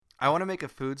I want to make a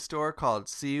food store called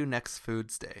See You Next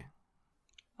Foods Day.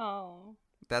 Oh.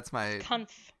 That's my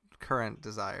Conf. current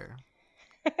desire.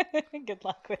 Good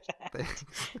luck with that. Thanks.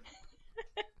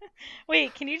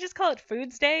 Wait, can you just call it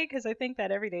Foods Day? Because I think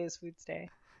that every day is Foods Day.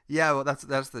 Yeah, well, that's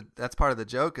part of the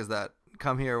joke is that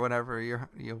come here whenever you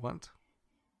want.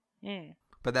 Mm.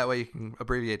 But that way you can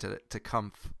abbreviate it to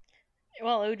Comf.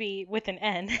 Well, it would be with an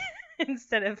N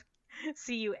instead of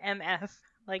CUMF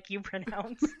like you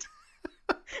pronounced.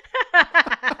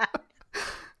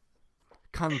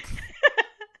 Kunf.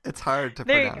 It's hard to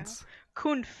There pronounce. You go.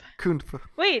 Kunf. Kunf.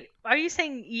 Wait, are you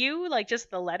saying U like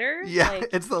just the letter? Yeah, like,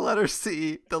 it's the letter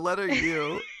C, the letter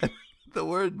U, and the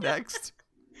word next.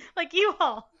 like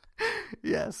U-Haul.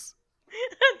 Yes.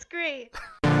 That's great.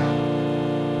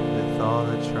 With all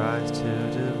that tries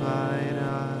to divide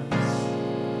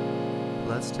us,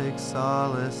 let's take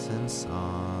solace in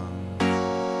song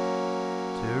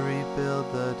to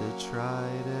rebuild the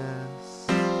detritus.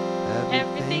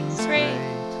 Everything's great.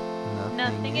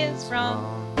 Nothing is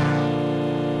wrong.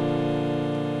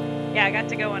 Yeah, I got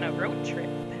to go on a road trip.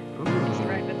 Ooh.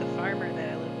 Right with the farmer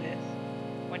that I live with.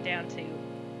 Went down to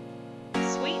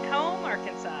Sweet Home,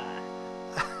 Arkansas.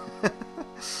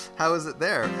 How is it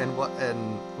there, and what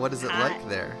is it Hot. like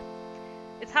there?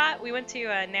 It's hot. We went to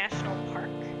a national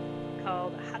park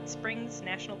called Hot Springs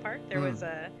National Park. There was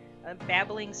a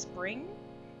babbling spring,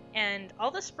 and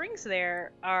all the springs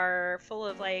there are full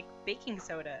of like baking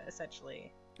soda,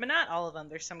 essentially. But not all of them.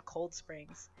 There's some cold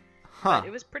springs. Huh. But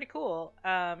it was pretty cool,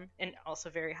 and also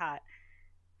very hot.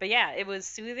 But yeah, it was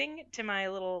soothing to my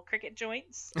little cricket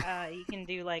joints. You can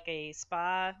do like a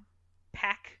spa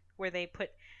pack where they put,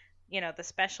 the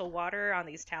special water on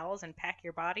these towels and pack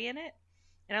your body in it.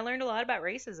 And I learned a lot about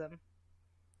racism.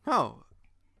 Oh,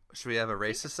 should we have a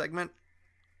racist segment?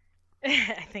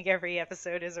 I think every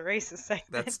episode is a racist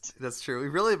segment. That's true.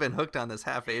 We've really been hooked on this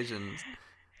half Asian.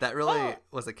 That really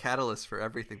was a catalyst for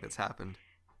everything that's happened.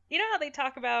 You know how they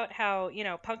talk about how,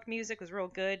 punk music was real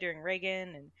good during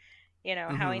Reagan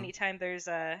and, how anytime there's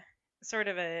a sort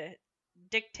of a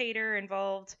dictator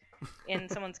involved in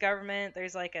someone's government,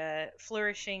 there's like a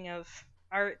flourishing of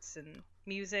arts and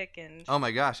music and oh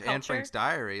my gosh, culture. Anne Frank's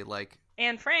diary, like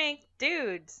Anne Frank,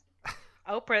 dudes.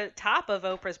 Oprah, top of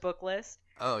Oprah's book list.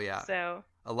 Oh yeah. So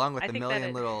along with I the think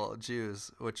Million Little Jews,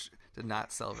 which did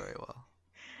not sell very well.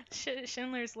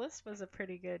 Schindler's List was a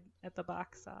pretty good at the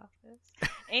box office.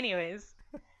 Anyways,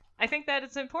 I think that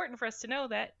it's important for us to know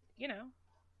that,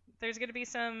 there's going to be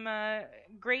some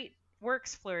great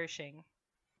works flourishing,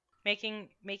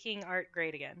 making art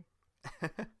great again.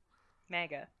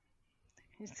 MAGA.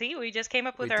 See, we just came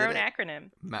up with our own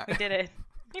acronym. We did it.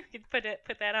 You could put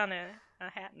that on a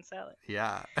hat and sell it.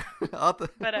 Yeah.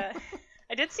 But I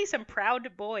did see some Proud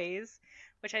Boys,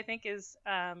 which I think is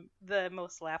the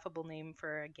most laughable name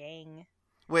for a gang.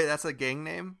 Wait, that's a gang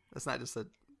name? That's not just a...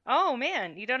 Oh,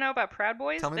 man. You don't know about Proud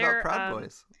Boys? Tell me about Proud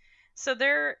Boys. So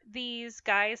they're these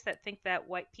guys that think that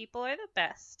white people are the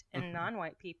best and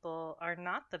non-white people are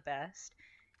not the best.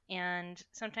 And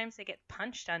sometimes they get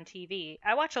punched on TV.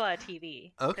 I watch a lot of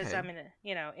TV because I'm in a,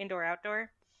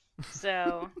 indoor-outdoor.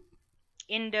 So,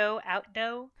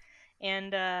 indo-outdo.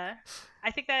 And I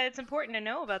think that it's important to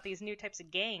know about these new types of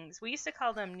gangs. We used to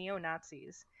call them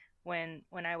neo-Nazis when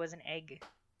I was an egg.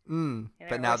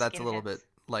 But now that's a little bit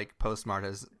like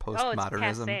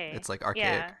postmodernism. It's like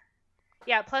archaic.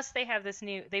 Yeah, plus they have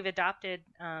they've adopted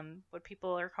what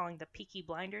people are calling the Peaky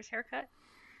Blinders haircut.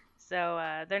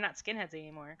 So they're not skinheads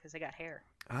anymore because they got hair.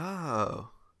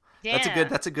 Oh. Yeah.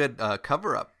 That's a good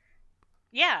cover-up.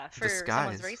 Yeah, for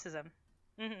disguise. Someone's racism.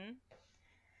 Mm-hmm.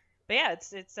 But yeah,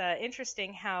 it's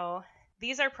interesting how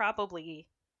these are probably,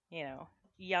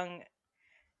 young,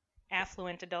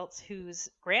 affluent adults whose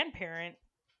grandparent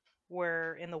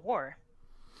were in the war.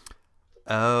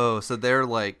 Oh, so they're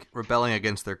like rebelling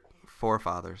against their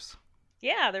forefathers.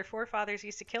 Yeah, their forefathers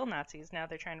used to kill Nazis. Now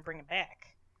they're trying to bring it back.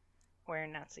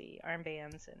 Wearing Nazi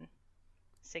armbands and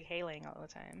sig hailing all the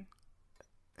time.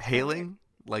 Hailing?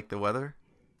 Like the weather?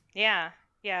 Yeah.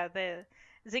 The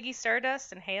Ziggy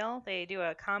Stardust and Hail, they do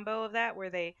a combo of that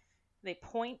where they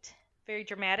point very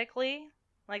dramatically,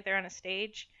 like they're on a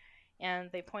stage, and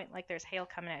they point like there's hail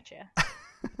coming at you.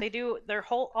 They do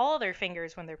all of their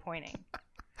fingers when they're pointing.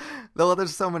 Well,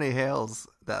 there's so many hails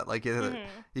that like you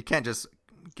can't just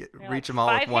reach them all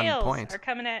with one point. 5 hails are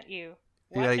coming at you.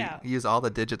 You gotta use all the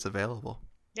digits available.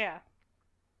 Yeah.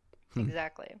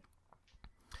 Exactly.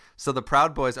 So the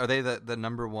Proud Boys, are they the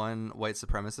number one white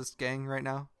supremacist gang right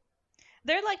now?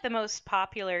 They're like the most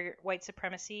popular white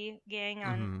supremacy gang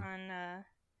on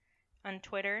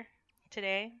Twitter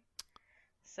today.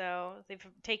 So they've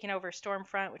taken over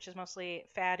Stormfront, which is mostly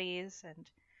fatties, and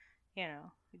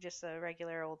just the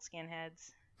regular old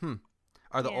skinheads.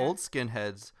 Are the old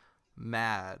skinheads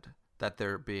mad that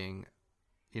they're being,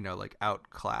 like,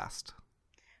 outclassed?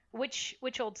 Which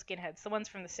old skinheads? The ones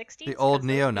from the 60s? The old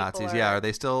neo-Nazis, yeah. Are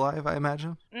they still alive, I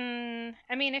imagine?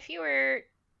 I mean, if you were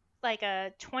like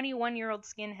a 21-year-old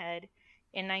skinhead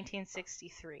in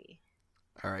 1963.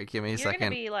 All right, give me a second. You're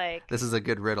going to be like... This is a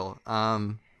good riddle.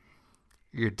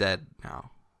 You're dead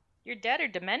now. You're dead or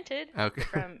demented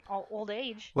from old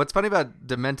age. What's funny about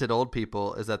demented old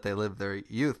people is that they live their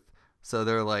youth. So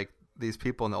they're like, these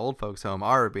people in the old folks' home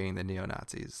are being the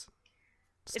neo-Nazis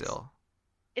still.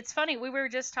 It's funny. We were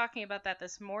just talking about that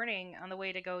this morning on the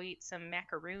way to go eat some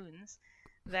macaroons.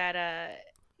 That,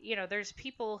 there's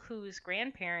people whose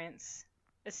grandparents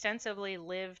ostensibly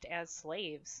lived as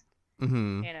slaves.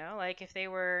 Mm-hmm. Like if they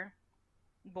were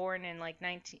born in like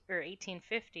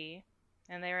 1850,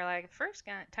 and they were like, first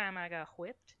time I got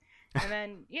whipped, and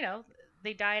then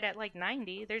they died at like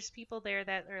 90. There's people there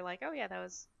that are like, oh yeah, that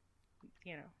was,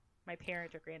 my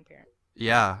parent or grandparent.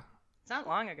 Yeah. It's not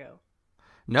long ago.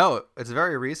 No, it's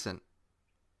very recent,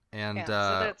 and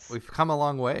so we've come a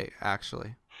long way,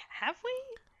 actually. Have we?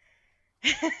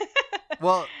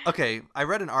 Well, okay. I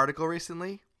read an article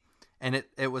recently, and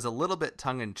it was a little bit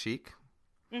tongue in cheek,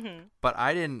 but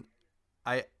I didn't.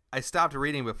 I stopped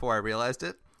reading before I realized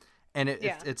it, and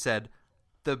it said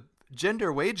the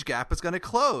gender wage gap is going to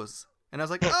close, and I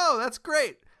was like, oh, that's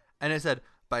great, and it said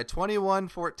by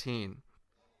 2114.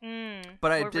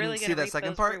 But I didn't see that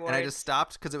second part, and I just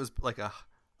stopped because it was like a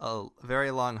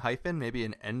very long hyphen, maybe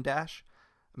an N dash,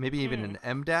 maybe even an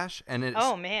M dash, and it's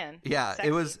yeah, sexy.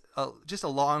 It was just a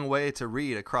long way to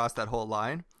read across that whole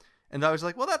line, and I was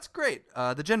like, well, that's great.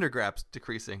 The gender gap's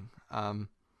decreasing,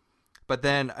 but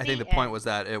then I think the point was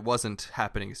that it wasn't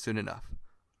happening soon enough.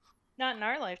 Not in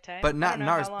our lifetime, but not in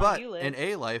ours, but in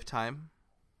a lifetime.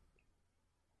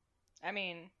 I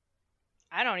mean,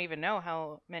 I don't even know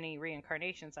how many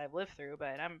reincarnations I've lived through,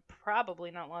 but I'm probably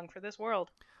not long for this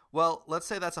world. Well, let's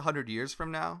say that's 100 years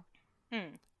from now.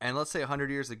 And let's say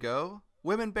 100 years ago,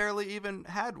 women barely even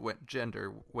had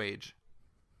gender wage.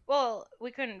 Well,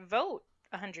 we couldn't vote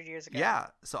 100 years ago. Yeah,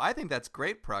 so I think that's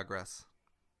great progress.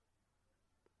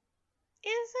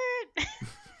 Is it?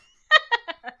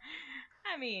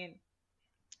 I mean,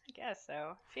 I guess so.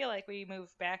 I feel like we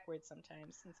move backwards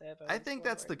sometimes instead of I think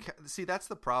forward. That's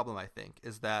the problem, I think,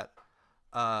 is that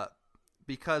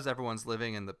because everyone's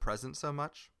living in the present so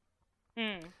much,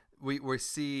 we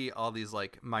see all these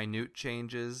like minute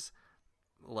changes,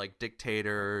 like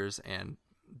dictators and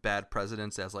bad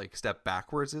presidents as like step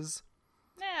backwards is.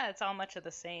 Yeah, it's all much of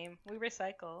the same. We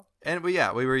recycle. And we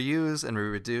reuse and we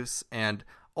reduce, and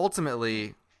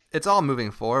ultimately it's all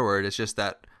moving forward. It's just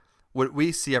that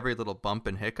we see every little bump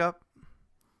and hiccup,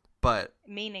 but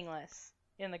meaningless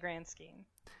in the grand scheme.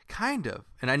 Kind of.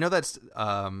 And I know that's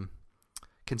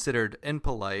considered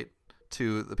impolite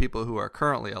to the people who are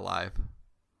currently alive.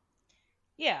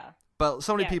 Yeah. But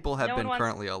so many people have been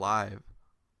currently alive.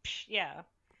 Yeah.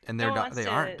 And they're not. They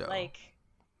aren't though. Like,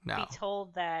 be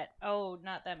told that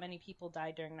not that many people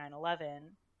died during 9/11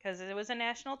 because it was a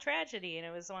national tragedy and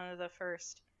it was one of the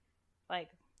first, like,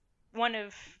 one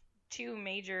of two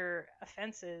major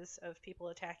offenses of people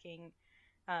attacking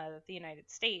the United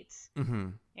States.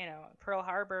 Pearl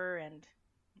Harbor and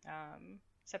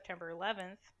September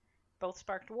 11th both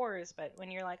sparked wars. But when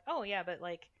you're like, oh yeah, but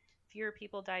like fewer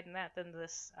people died in that than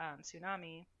this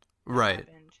tsunami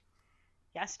happened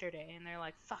yesterday, and they're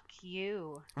like, fuck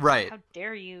you, right? How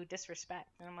dare you disrespect?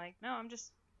 And I'm like, no, I'm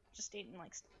just stating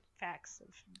like facts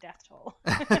of death toll.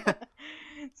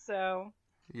 So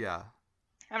yeah,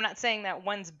 I'm not saying that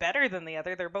one's better than the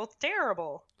other. They're both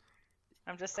terrible.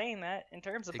 I'm just saying that in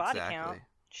terms of body count,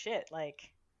 shit,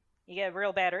 like you get a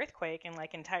real bad earthquake and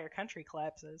like entire country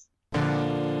collapses.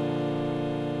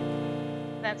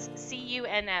 That's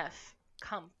CUNF.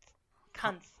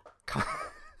 Cunth.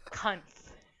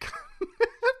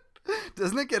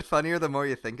 Doesn't it get funnier the more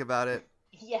you think about it?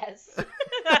 Yes.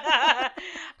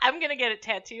 I'm going to get it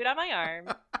tattooed on my arm.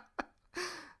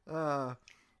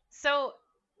 So,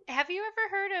 have you ever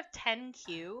heard of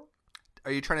 10Q?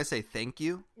 Are you trying to say thank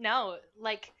you? No,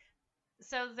 like,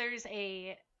 so there's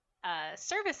a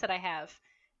service that I have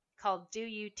called Do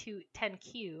You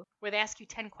 10Q, where they ask you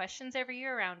 10 questions every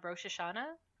year around Rosh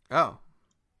Hashanah. Oh.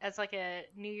 As like a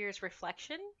New Year's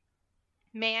reflection.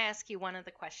 May I ask you one of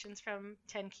the questions from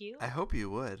 10Q? I hope you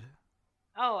would.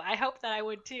 Oh, I hope that I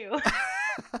would too.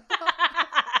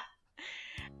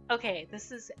 Okay,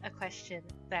 this is a question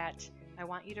that I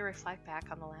want you to reflect back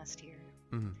on the last year.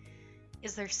 Mm-hmm.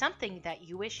 Is there something that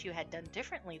you wish you had done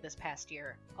differently this past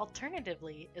year?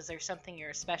 Alternatively, is there something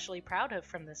you're especially proud of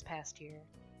from this past year?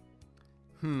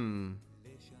 I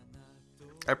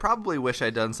probably wish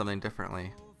I'd done something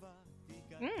differently.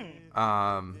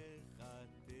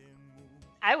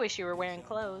 I wish you were wearing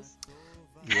clothes.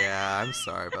 Yeah, I'm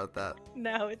sorry about that.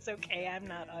 No, it's okay. I'm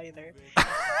not either. So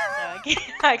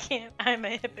I can't. I'm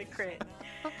a hypocrite.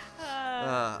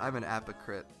 I'm an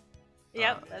apocrite.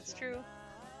 Yep, that's true.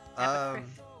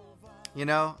 You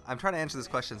know, I'm trying to answer this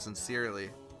question sincerely.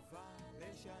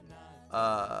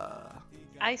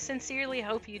 I sincerely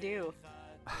hope you do.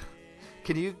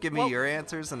 Can you give me your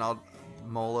answers and I'll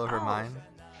mull over mine?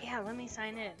 Yeah, let me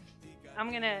sign in.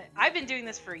 I've been doing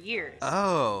this for years.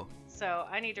 Oh. So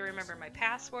I need to remember my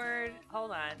password.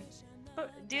 Hold on.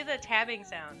 Do the tabbing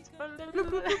sounds.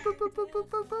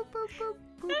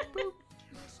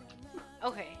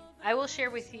 Okay, I will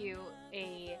share with you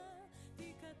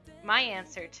my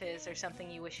answer to is there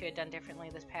something you wish you had done differently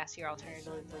this past year?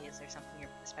 Alternatively, is there something you're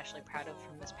especially proud of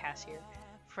from this past year?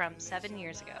 From 7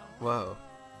 years ago. Whoa.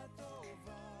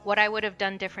 What I would have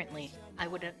done differently, I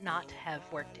would not have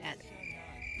worked at.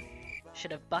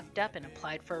 Should have bucked up and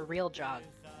applied for a real job.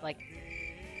 Like,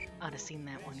 I'd have seen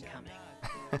that one coming.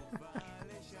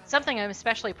 Something I'm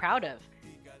especially proud of.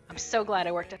 I'm so glad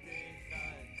I worked at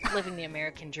living the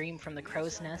American dream from the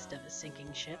crow's nest of a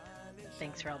sinking ship.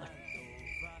 Thanks for all the...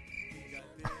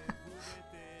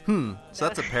 So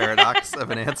that's a paradox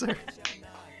of an answer.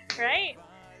 Right?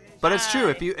 But it's true.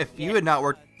 If you had not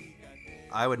worked,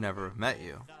 I would never have met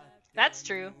you. That's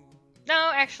true.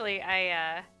 No, actually,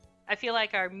 I feel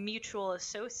like our mutual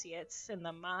associates in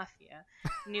the mafia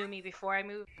knew me before I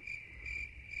moved.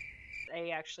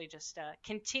 They actually just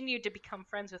continued to become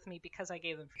friends with me because I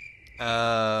gave them.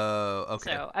 Oh,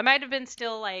 okay. So I might have been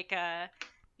still like,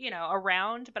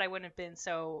 around, but I wouldn't have been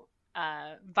so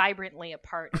vibrantly a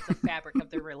part of the fabric of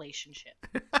the relationship.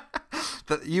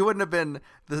 You wouldn't have been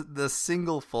the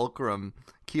single fulcrum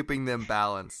keeping them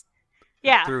balanced.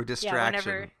 Yeah. Through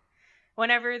distraction. Yeah,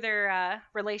 whenever their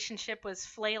relationship was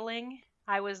flailing,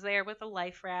 I was there with a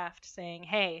life raft saying,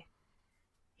 "Hey,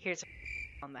 here's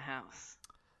on the house."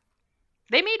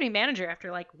 They made me manager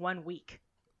after like 1 week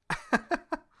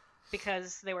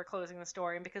because they were closing the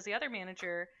store and because the other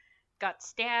manager got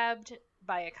stabbed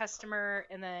by a customer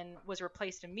and then was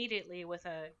replaced immediately with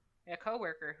a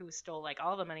coworker who stole like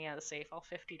all the money out of the safe, all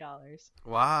 $50.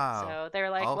 Wow. So they were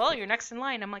like, "Well, you're next in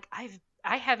line." I'm like,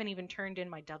 I haven't even turned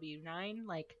in my W-9.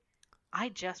 Like, I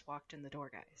just walked in the door,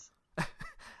 guys.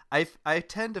 I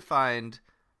tend to find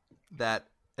that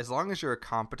as long as you're a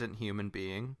competent human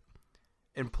being,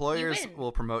 employers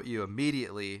will promote you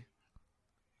immediately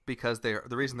because the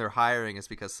reason they're hiring is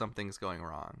because something's going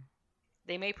wrong.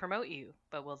 They may promote you,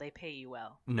 but will they pay you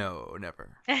well? No,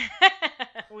 never.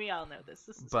 We all know this.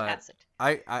 This is classic.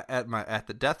 I at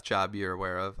the death job you're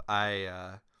aware of,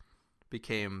 I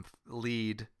became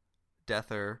lead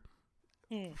deather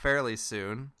fairly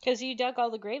soon. Because you dug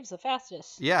all the graves the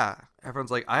fastest. Yeah.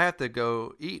 Everyone's like, I have to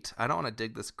go eat. I don't want to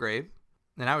dig this grave.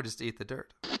 And I would just eat the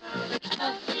dirt.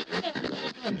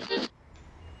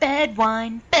 Bed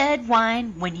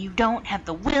wine, when you don't have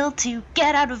the will to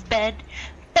get out of bed.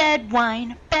 Bed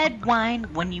wine,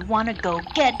 when you want to go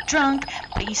get drunk,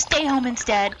 but you stay home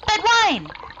instead. Bed wine!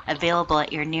 Available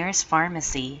at your nearest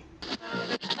pharmacy.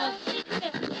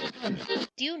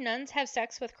 Do you nuns have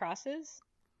sex with crosses?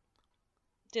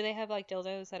 Do they have like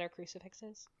dildos that are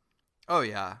crucifixes? Oh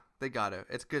yeah, they got it.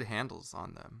 It's good handles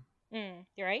on them.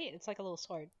 You're right. It's like a little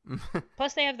sword.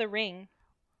 Plus, they have the ring.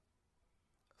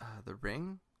 The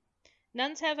ring?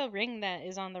 Nuns have a ring that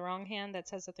is on the wrong hand that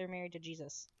says that they're married to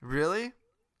Jesus. Really?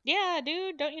 Yeah,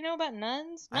 dude. Don't you know about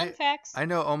nuns? Nun facts. I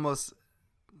know almost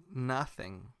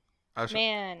nothing. I was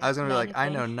going to be like, I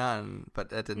know none, but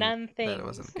that didn't. None things. That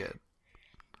wasn't good.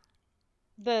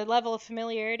 The level of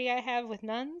familiarity I have with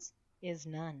nuns is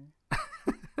none.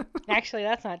 Actually,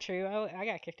 that's not true. I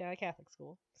got kicked out of Catholic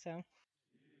school, so.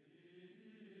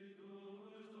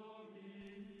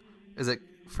 Is it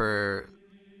for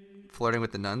flirting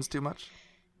with the nuns too much?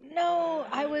 No,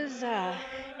 I was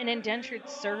an indentured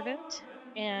servant,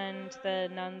 and the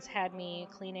nuns had me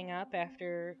cleaning up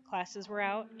after classes were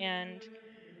out, and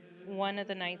one of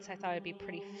the nights I thought it'd be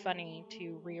pretty funny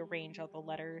to rearrange all the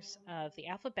letters of the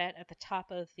alphabet at the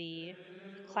top of the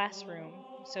classroom.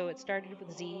 So it started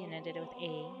with Z and ended with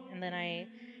A, and then I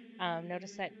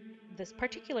noticed that this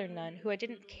particular nun, who I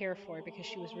didn't care for because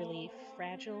she was really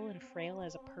fragile and frail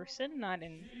as a person, not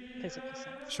in physical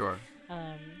sense. Sure.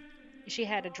 She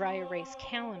had a dry erase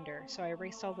calendar, so I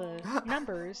erased all the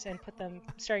numbers and put them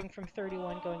starting from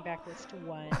 31 going backwards to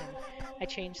 1, and I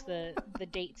changed the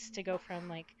dates to go from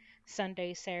like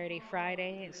Sunday, Saturday,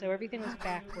 Friday, so everything was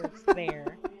backwards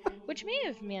there, which may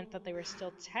have meant that they were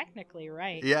still technically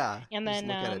right. Yeah. And then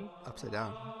look at it upside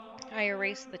down. I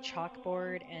erased the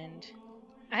chalkboard, and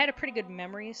I had a pretty good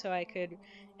memory, so I could,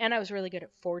 and I was really good at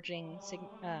forging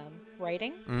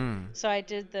writing. So I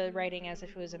did the writing as if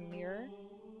it was a mirror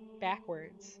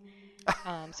backwards.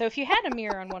 So if you had a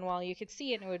mirror on one wall, you could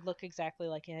see it, and it would look exactly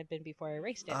like it had been before I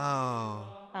erased it. Oh.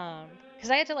 Because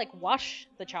I had to wash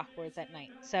the chalkboards at night.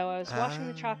 So I was washing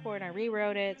the chalkboard, and I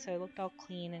rewrote it, so it looked all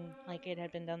clean and like it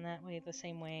had been done that way, the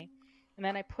same way. And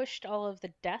then I pushed all of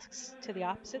the desks to the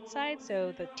opposite side,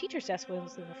 so the teacher's desk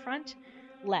was in the front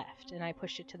left, and I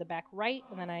pushed it to the back right,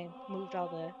 and then I moved all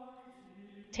the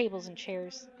tables and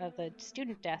chairs of the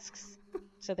student desks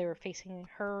so they were facing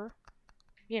her,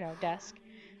 desk.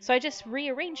 So I just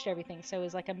rearranged everything so it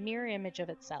was like a mirror image of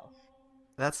itself.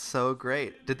 That's so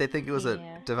great. Did they think it was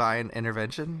a divine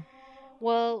intervention?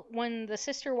 Well, when the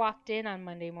sister walked in on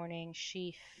Monday morning,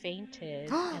 she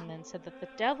fainted and then said that the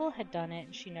devil had done it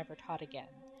and she never taught again.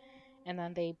 And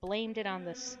then they blamed it on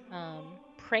this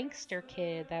prankster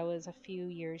kid that was a few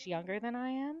years younger than I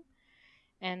am.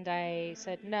 And I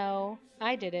said, no,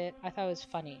 I did it. I thought it was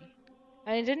funny.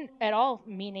 And it didn't at all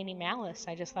mean any malice.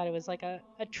 I just thought it was like a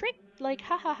trick, like,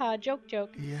 ha ha ha,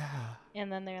 joke. Yeah.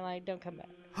 And then they're like, don't come back.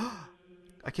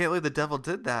 I can't believe the devil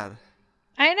did that.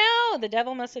 I know! The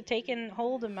devil must have taken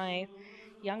hold of my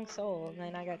young soul, and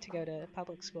then I got to go to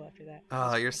public school after that.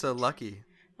 Oh, you're so lucky.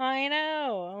 I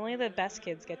know! Only the best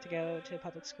kids get to go to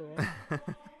public school.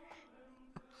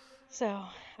 So,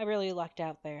 I really lucked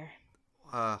out there.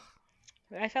 I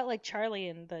felt like Charlie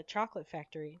in the Chocolate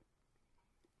Factory.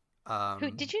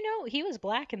 Who did you know he was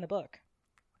black in the book?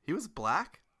 He was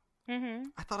black? Mm-hmm.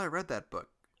 I thought I read that book.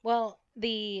 Well,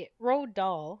 the Roald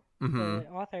Dahl, the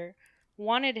author,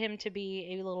 wanted him to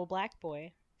be a little black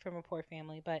boy from a poor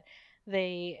family, but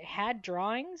they had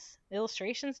drawings,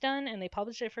 illustrations done, and they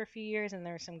published it for a few years, and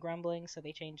there was some grumbling, so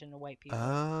they changed into white people.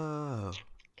 Oh.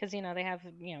 Because, they have,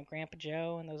 Grandpa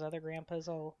Joe and those other grandmas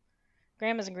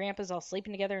and grandpas all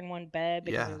sleeping together in one bed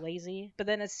because they're lazy. But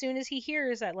then as soon as he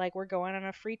hears that, we're going on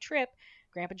a free trip,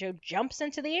 Grandpa Joe jumps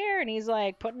into the air and he's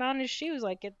putting on his shoes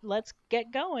let's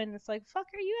get going. It's like,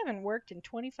 fucker, you haven't worked in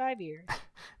 25 years.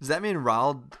 Does that mean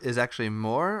Roald is actually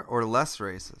more or less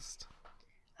racist?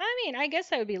 I mean, I guess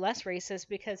that would be less racist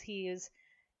because he is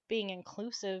being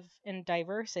inclusive and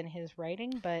diverse in his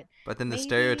writing, but then the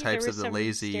stereotypes of the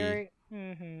lazy...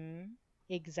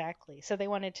 Exactly. So they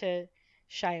wanted to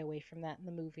shy away from that in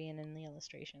the movie and in the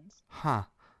illustrations. Huh.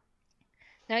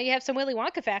 Now you have some Willy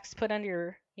Wonka facts to put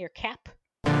under your cap.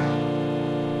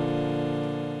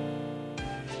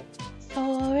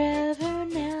 Forever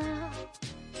now.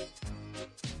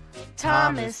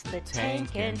 Thomas the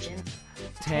Tank Engine.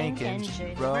 Tank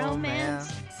Engine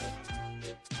Romance.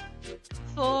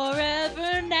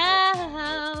 Forever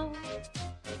now.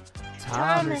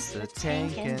 Thomas the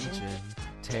Tank Engine.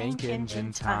 Tank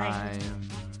Engine time.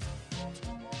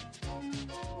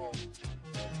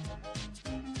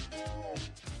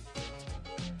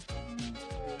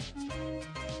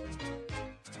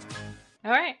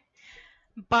 All right.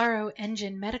 Barrow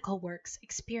Engine Medical Works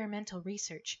Experimental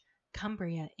Research,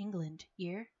 Cumbria, England,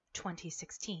 year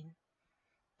 2016.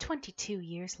 22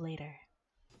 years later.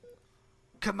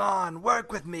 Come on,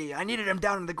 work with me. I needed him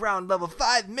down on the ground level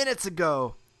 5 minutes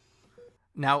ago.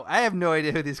 Now, I have no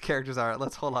idea who these characters are.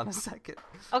 Let's hold on a second.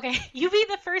 Okay, you be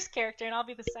the first character and I'll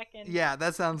be the second. Yeah,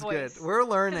 that sounds voice. Good. We're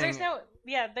learning. There's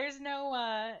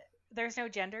no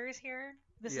genders here.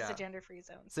 This is a gender-free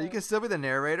zone. So you can still be the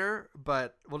narrator,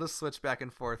 but we'll just switch back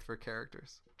and forth for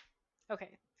characters. Okay.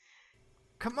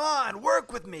 Come on,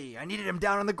 work with me. I needed him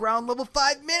down on the ground level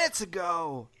 5 minutes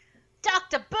ago.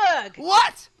 Dr. Bug!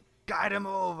 What? Guide him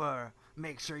over.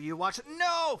 Make sure you watch it.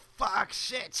 No! Fuck!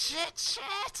 Shit!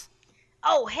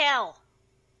 Oh, hell!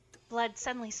 Blood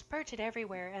suddenly spurted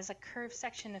everywhere as a curved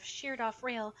section of sheared-off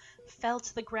rail fell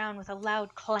to the ground with a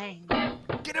loud clang.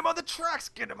 Get him on the tracks!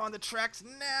 Get him on the tracks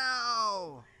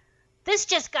now! This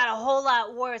just got a whole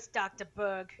lot worse, Dr.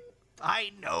 Berg.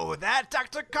 I know that,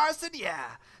 Dr. Carson,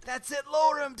 yeah. That's it,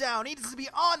 lower him down. He needs to be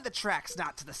on the tracks,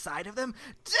 not to the side of them.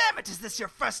 Damn it, is this your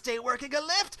first day working a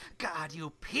lift? God,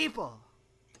 you people!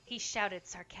 He shouted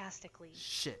sarcastically.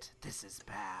 Shit, this is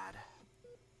bad.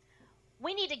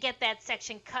 We need to get that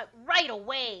section cut right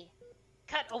away.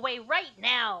 Cut away right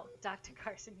now, Dr.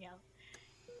 Carson yelled.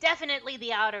 Definitely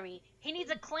the artery. He needs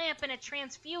a clamp and a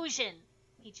transfusion.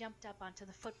 He jumped up onto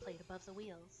the footplate above the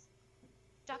wheels.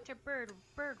 Dr. Berg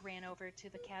ran over to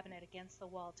the cabinet against the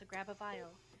wall to grab a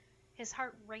vial. His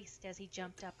heart raced as he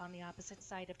jumped up on the opposite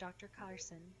side of Dr.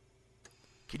 Carson.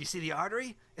 Can you see the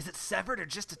artery? Is it severed or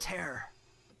just a tear?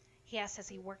 He asked as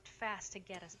he worked fast to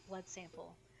get a blood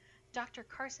sample. Dr.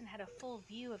 Carson had a full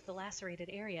view of the lacerated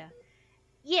area.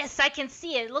 Yes, I can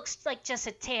see it. It looks like just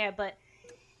a tear, but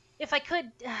if I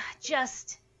could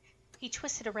just... He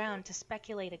twisted around to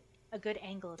speculate a good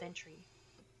angle of entry.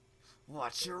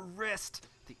 Watch your wrist.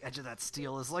 The edge of that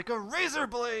steel is like a razor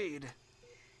blade.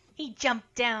 He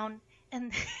jumped down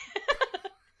and...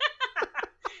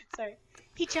 Sorry.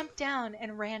 He jumped down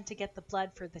and ran to get the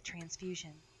blood for the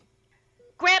transfusion.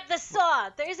 Grab the saw!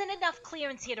 There isn't enough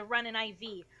clearance here to run an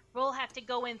IV. We'll have to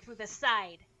go in through the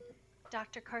side.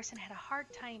 Dr. Carson had a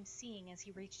hard time seeing as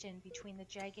he reached in between the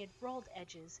jagged, rolled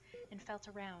edges and felt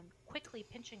around, quickly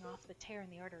pinching off the tear in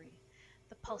the artery.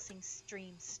 The pulsing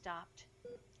stream stopped.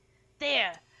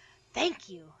 There! Thank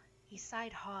you! He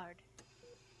sighed hard.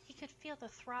 He could feel the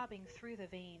throbbing through the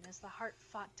vein as the heart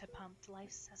fought to pump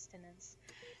life sustenance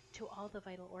to all the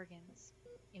vital organs.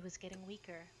 It was getting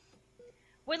weaker.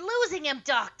 We're losing him,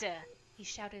 Doctor! He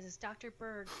shouted as Dr.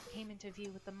 Berg came into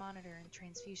view with the monitor and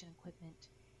transfusion equipment.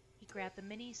 He grabbed the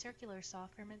mini circular saw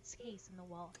from its case in the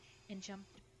wall and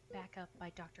jumped back up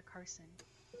by Dr. Carson.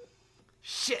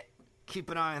 Shit! Keep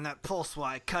an eye on that pulse while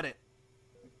I cut it.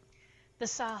 The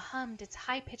saw hummed its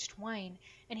high-pitched whine,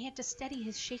 and he had to steady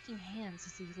his shaking hands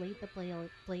as he laid the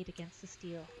blade against the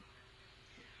steel.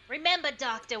 Remember,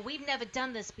 Doctor, we've never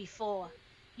done this before.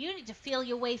 You need to feel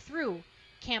your way through.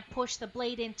 Can't push the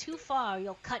blade in too far or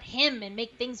you'll cut him and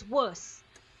make things worse.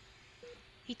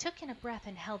 He took in a breath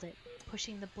and held it,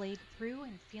 pushing the blade through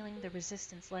and feeling the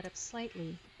resistance let up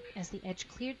slightly as the edge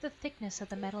cleared the thickness of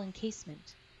the metal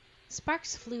encasement.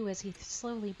 Sparks flew as he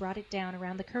slowly brought it down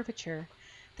around the curvature,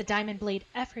 the diamond blade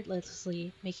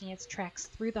effortlessly making its tracks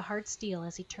through the hard steel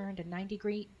as he turned a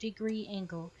 90-degree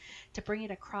angle to bring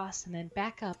it across and then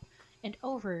back up and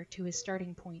over to his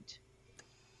starting point.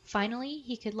 Finally,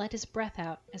 he could let his breath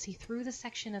out as he threw the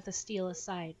section of the steel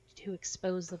aside to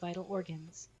expose the vital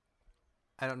organs.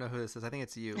 I don't know who this is. I think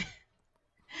it's you.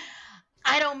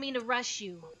 I don't mean to rush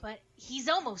you, but he's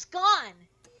almost gone.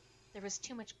 There was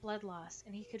too much blood loss,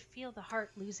 and he could feel the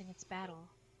heart losing its battle.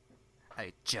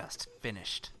 I just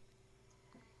finished.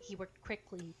 He worked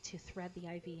quickly to thread the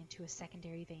IV into a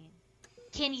secondary vein.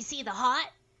 Can you see the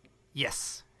heart?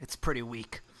 Yes, it's pretty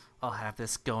weak. I'll have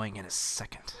this going in a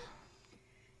second.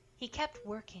 He kept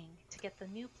working to get the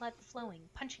new blood flowing,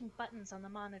 punching buttons on the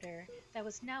monitor that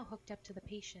was now hooked up to the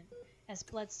patient as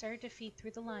blood started to feed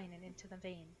through the line and into the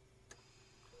vein.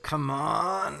 Come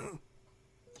on!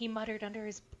 He muttered under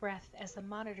his breath as the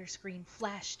monitor screen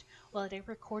flashed while it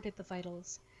recorded the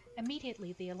vitals.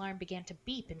 Immediately, the alarm began to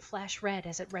beep and flash red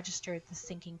as it registered the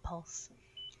sinking pulse.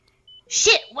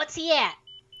 Shit, what's he at?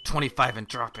 25 and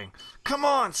dropping. Come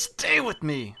on, stay with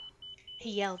me! He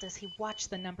yelled as he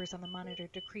watched the numbers on the monitor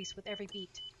decrease with every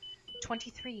beat.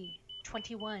 23,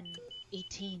 21,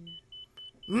 18.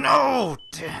 No,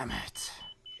 damn it!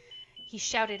 He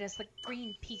shouted as the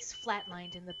green peaks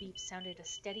flatlined and the beep sounded a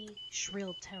steady,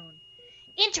 shrill tone.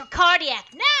 Intracardiac,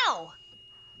 now!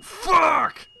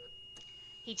 Fuck!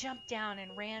 He jumped down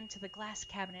and ran to the glass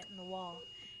cabinet in the wall.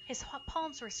 His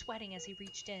palms were sweating as he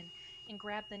reached in and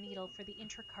grabbed the needle for the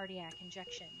intracardiac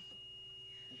injection.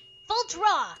 Full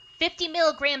draw! 50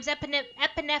 milligrams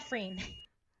epinephrine.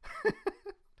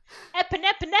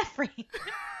 Epinephrine.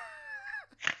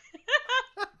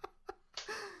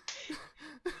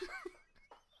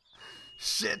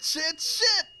 Shit!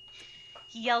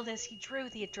 He yelled as he drew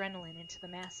the adrenaline into the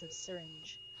massive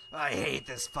syringe. I hate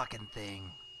this fucking thing.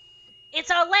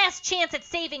 It's our last chance at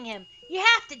saving him. You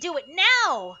have to do it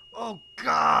now! Oh,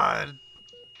 God!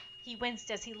 He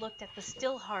winced as he looked at the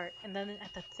still heart and then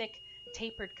at the thick,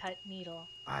 tapered cut needle.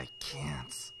 I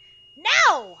can't.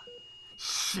 Now!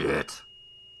 Shit!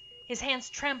 His hands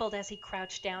trembled as he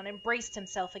crouched down and braced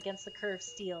himself against the curved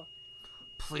steel.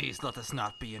 Please let this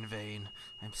not be in vain.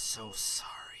 I'm so sorry.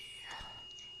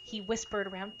 He whispered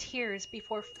around tears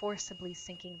before forcibly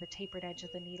sinking the tapered edge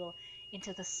of the needle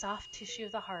into the soft tissue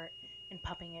of the heart and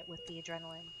pumping it with the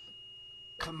adrenaline.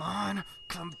 Come on,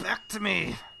 come back to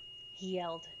me! He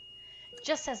yelled.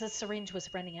 Just as the syringe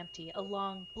was running empty, a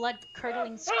long,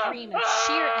 blood-curdling scream of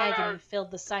sheer agony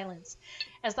filled the silence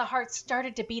as the heart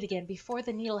started to beat again before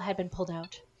the needle had been pulled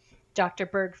out. Dr.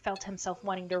 Berg felt himself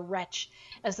wanting to retch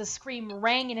as the scream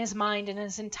rang in his mind and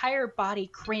his entire body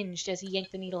cringed as he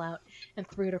yanked the needle out and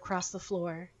threw it across the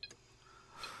floor.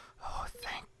 Oh,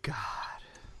 thank God.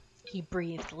 He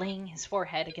breathed, laying his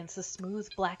forehead against the smooth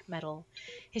black metal,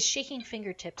 his shaking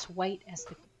fingertips white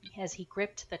as he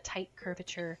gripped the tight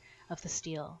curvature of the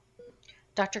steel.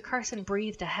 Dr. Carson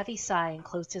breathed a heavy sigh and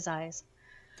closed his eyes.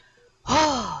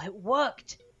 Oh, it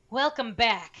worked! Welcome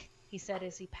back, he said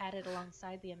as he padded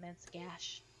alongside the immense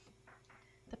gash.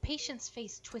 The patient's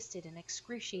face twisted in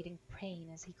excruciating pain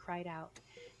as he cried out.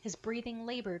 His breathing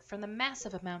labored from the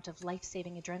massive amount of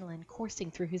life-saving adrenaline coursing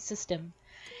through his system.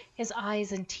 His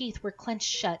eyes and teeth were clenched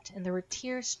shut, and there were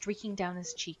tears streaking down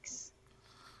his cheeks.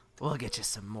 We'll get you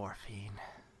some morphine,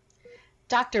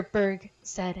 Dr. Berg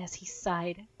said as he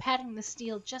sighed, patting the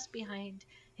steel just behind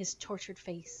his tortured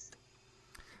face.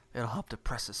 It'll help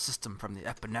depress his system from the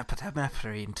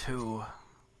epinephrine, too,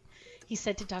 he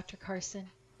said to Dr. Carson.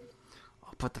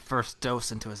 I'll put the first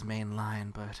dose into his main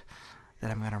line, but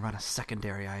then I'm going to run a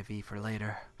secondary IV for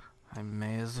later. I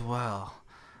may as well.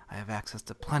 I have access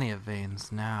to plenty of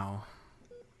veins now.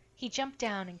 He jumped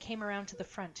down and came around to the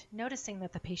front, noticing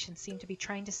that the patient seemed to be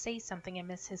trying to say something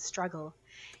amidst his struggle.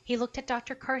 He looked at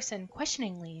Dr. Carson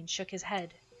questioningly and shook his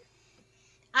head.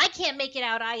 I can't make it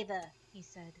out either, he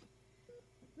said.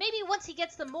 Maybe once he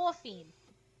gets the morphine.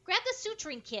 Grab the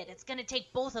suturing kit. It's going to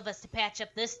take both of us to patch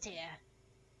up this tear.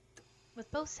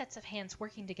 With both sets of hands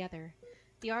working together,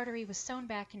 the artery was sewn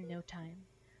back in no time.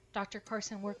 Dr.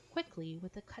 Carson worked quickly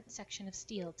with a cut section of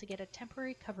steel to get a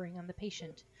temporary covering on the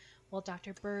patient, while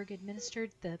Dr. Berg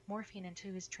administered the morphine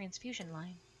into his transfusion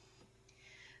line.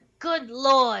 Good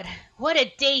Lord, what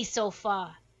a day so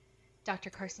far, Dr.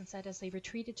 Carson said as they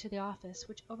retreated to the office,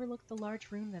 which overlooked the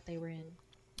large room that they were in.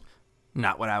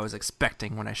 Not what I was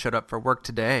expecting when I showed up for work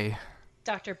today,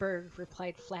 Dr. Berg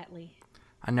replied flatly.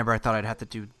 I never thought I'd have to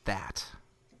do that.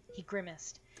 He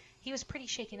grimaced. He was pretty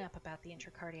shaken up about the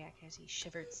intracardiac as he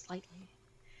shivered slightly.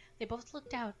 They both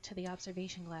looked out to the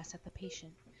observation glass at the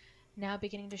patient, now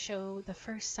beginning to show the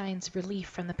first signs of relief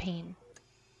from the pain.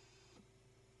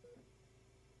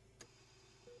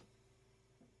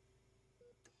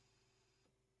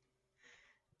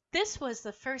 This was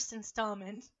the first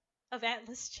installment of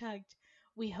Atlas Chugged.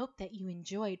 We hope that you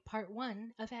enjoyed part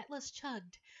 1 of Atlas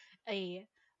Chugged, a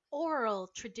oral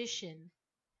tradition.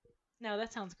 No,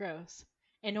 that sounds gross.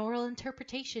 An oral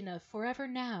interpretation of Forever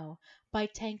Now by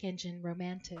Tank Engine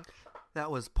Romantic. That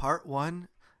was part 1,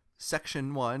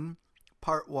 section 1,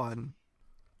 part 1.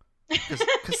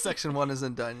 Because section 1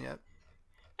 isn't done yet.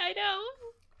 I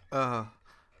know.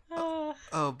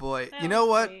 Oh boy. You know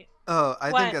what? Great. Oh,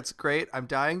 I What? think that's great. I'm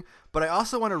dying. But I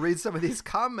also want to read some of these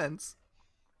comments.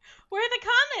 Where are the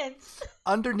comments?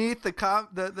 Underneath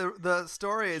the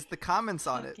story is the comments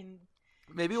on it.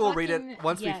 Maybe we'll read it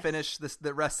once we finish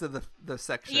the rest of the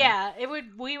section. Yeah,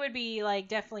 we would be like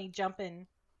definitely jumping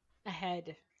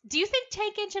ahead. Do you think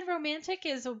Tank Engine Romantic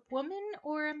is a woman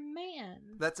or a man?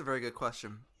 That's a very good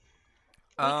question.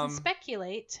 We can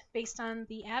speculate based on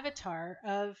the avatar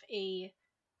of a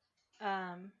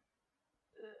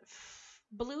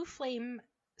blue flame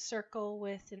circle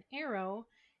with an arrow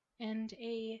and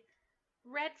a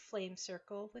red flame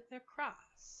circle with their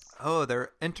cross. Oh,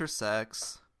 they're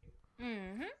intersex.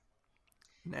 Mm-hmm.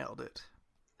 Nailed it.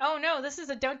 Oh no, this is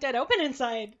a Don't Dead Open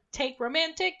Inside. Take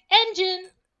Romantic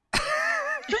Engine.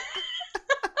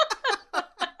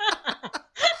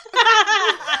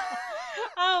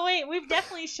 Oh wait, we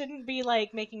definitely shouldn't be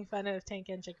like making fun of Tank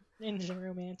Engine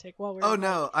Romantic while we're. Oh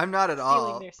no, I'm not at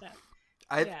all. Their set.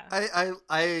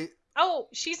 I Oh,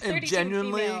 she's 32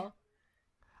 genuinely, female.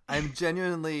 I'm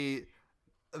genuinely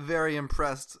very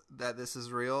impressed that this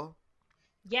is real.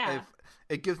 Yeah.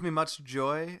 It gives me much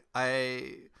joy.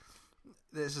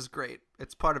 This is great.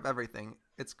 It's part of everything.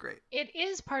 It's great. It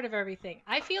is part of everything.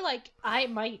 I feel like I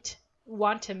might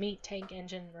want to meet Tank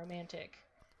Engine Romantic.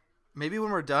 Maybe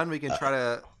when we're done, we can try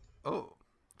to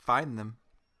find them.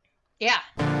 Yeah.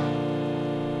 I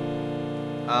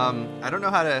don't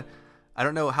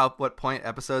know what point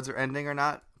episodes are ending or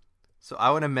not. So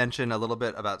I want to mention a little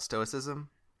bit about Stoicism.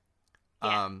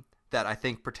 Yeah. That I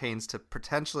think pertains to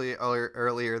potentially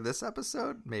earlier this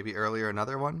episode, maybe earlier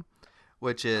another one,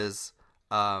 which is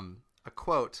a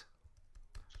quote.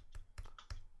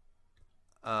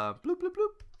 Bloop, bloop,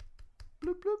 bloop.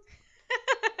 Bloop, bloop.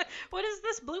 What is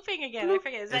this blooping again? Bloop. I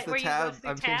forget. Is that where tab. you go through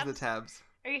I'm tabs? changing the tabs.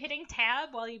 Are you hitting tab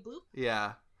while you bloop?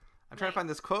 Yeah. I'm trying to find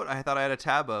this quote I thought I had a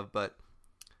tab of, but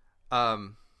I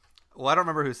don't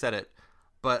remember who said it,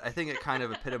 but I think it kind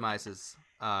of epitomizes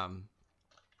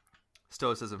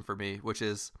Stoicism for me, which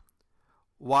is,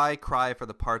 why cry for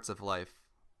the parts of life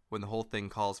when the whole thing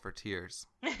calls for tears?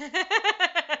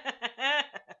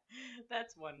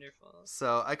 That's wonderful.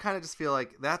 So I kind of just feel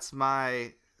like that's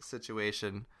my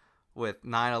situation with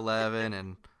 9/11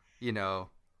 and,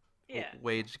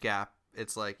 wage gap.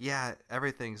 It's like, yeah,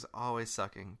 everything's always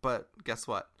sucking, but guess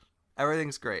what?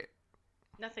 Everything's great.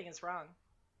 Nothing is wrong.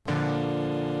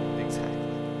 Exactly.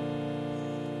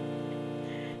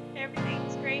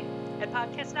 Everything's great at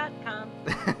podcast.com.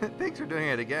 Thanks for doing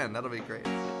it again. That'll be great.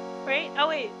 Right? Oh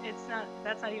wait, that's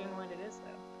not even what it is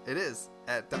though. It is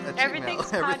at Everything's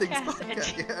Gmail. Everything's podcast.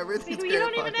 podcast. Yeah, everything's You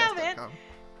don't even have it. podcast.com.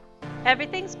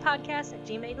 Everything's podcast at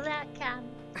gmail.com.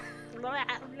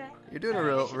 You're doing a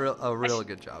real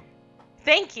good job.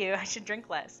 Thank you. I should drink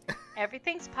less.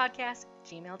 Everything's podcast at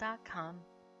gmail.com.